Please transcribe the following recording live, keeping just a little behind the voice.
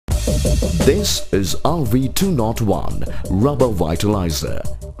This is RV201 Rubber Vitalizer.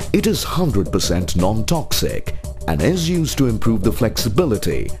 It is 100% non-toxic and is used to improve the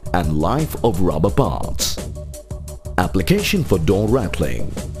flexibility and life of rubber parts. Application for door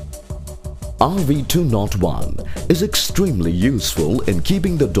rattling. RV201 is extremely useful in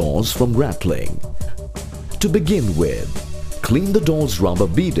keeping the doors from rattling. To begin with, clean the door's rubber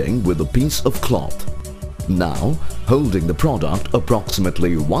beading with a piece of cloth. Now, holding the product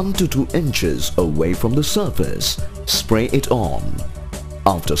approximately 1 to 2 inches away from the surface, spray it on.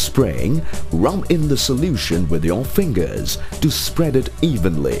 After spraying, rub in the solution with your fingers to spread it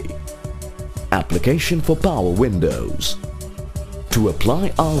evenly. Application for power windows. To apply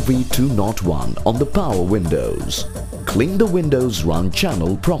RV201 on the power windows, clean the windows run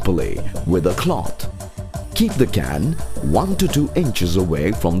channel properly with a cloth. Keep the can 1 to 2 inches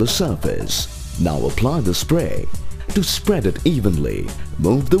away from the surface. Now apply the spray. To spread it evenly,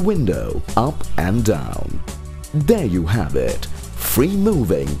 move the window up and down. There you have it, free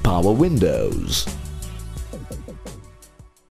moving power windows.